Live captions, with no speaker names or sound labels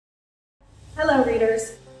Hello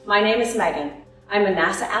readers, my name is Megan. I'm a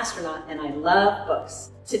NASA astronaut and I love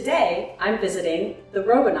books. Today I'm visiting the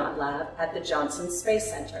Robonaut lab at the Johnson Space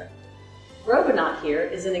Center. Robonaut here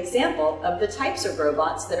is an example of the types of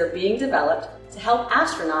robots that are being developed to help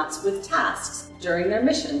astronauts with tasks during their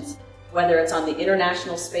missions, whether it's on the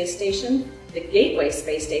International Space Station, the Gateway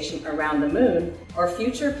Space Station around the Moon, or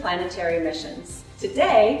future planetary missions.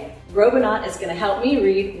 Today, Robonaut is going to help me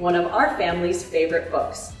read one of our family's favorite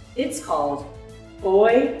books. It's called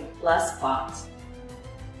Boy Plus Bot.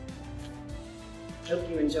 Hope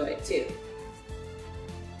you enjoy it too.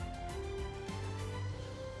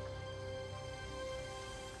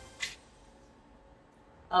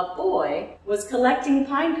 A boy was collecting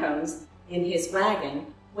pine cones in his wagon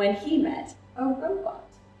when he met a robot.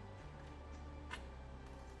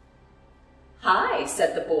 "Hi,"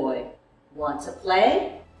 said the boy. "Want to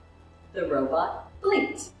play?" The robot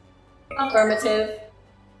blinked. Affirmative.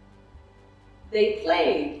 They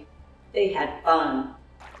played. They had fun.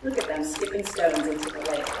 Look at them skipping stones into the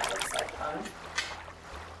lake. That looks like fun.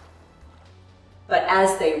 But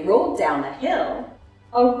as they rolled down a hill,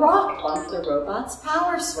 a rock bumped the robot's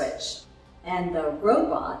power switch, and the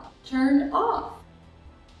robot turned off.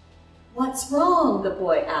 "What's wrong?" the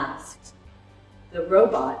boy asked. The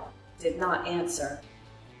robot did not answer.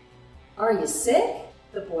 "Are you sick?"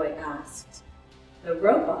 the boy asked. The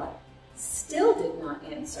robot still did not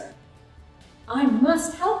answer. "I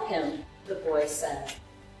must help him," the boy said.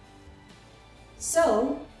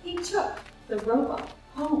 So he took the robot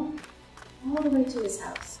home, all the way to his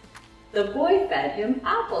house. The boy fed him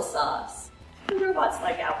applesauce. The robots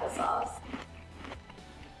like applesauce.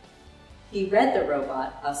 He read the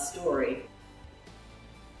robot a story,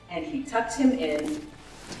 and he tucked him in.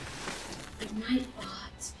 "Good night,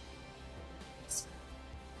 Bot,"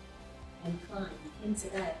 and climbed into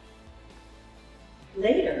bed.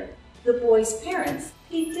 Later, the boy's parents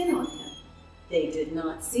peeked in on him. They did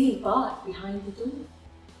not see Bot behind the door.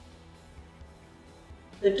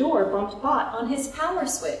 The door bumped Bot on his power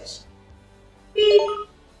switch. Beep!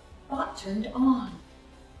 Bot turned on.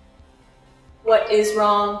 "What is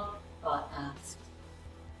wrong?" Bot asked.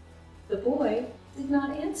 The boy did not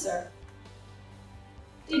answer.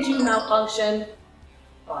 "Did you malfunction?"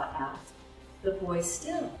 Bot asked. The boy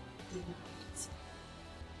still did not answer.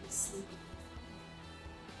 He was sleeping.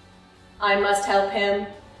 "I must help him,"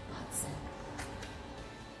 Bot said.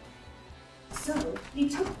 So he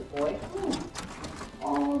took the boy home,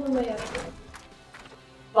 all the way up there.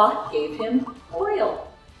 Bot gave him oil.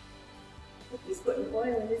 Look, he's putting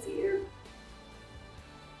oil in his ear.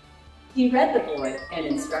 He read the boy an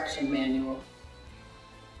instruction manual.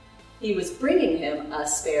 He was bringing him a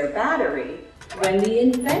spare battery when the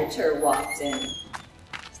inventor walked in.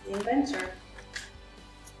 It's the inventor.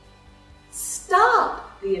 "Stop!"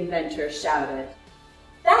 the inventor shouted.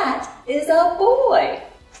 "That is a boy!"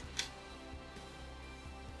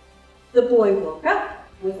 The boy woke up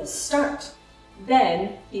with a start.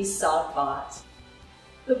 Then he saw Bot.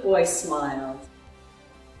 The boy smiled.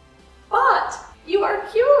 "Bot, you are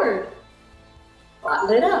cured!" Bot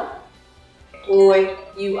lit up. "Boy,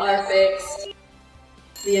 you are fixed."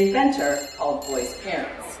 The inventor called Boy's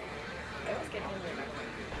parents.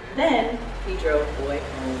 Then he drove Boy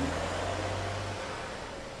home.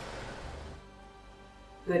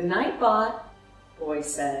 "Good night, Bot," Boy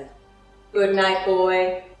said. "Good night,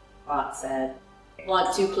 Boy," Bot said.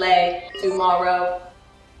 "Want to play tomorrow?"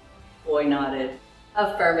 Boy nodded.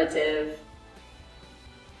 Affirmative.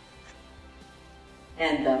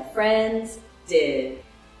 And the friends did.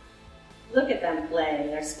 Look at them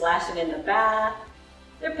playing. They're splashing in the bath.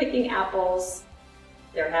 They're picking apples.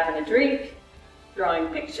 They're having a drink,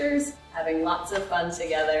 drawing pictures, having lots of fun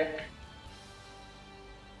together.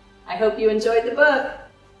 I hope you enjoyed the book.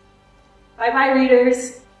 Bye-bye,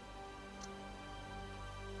 readers.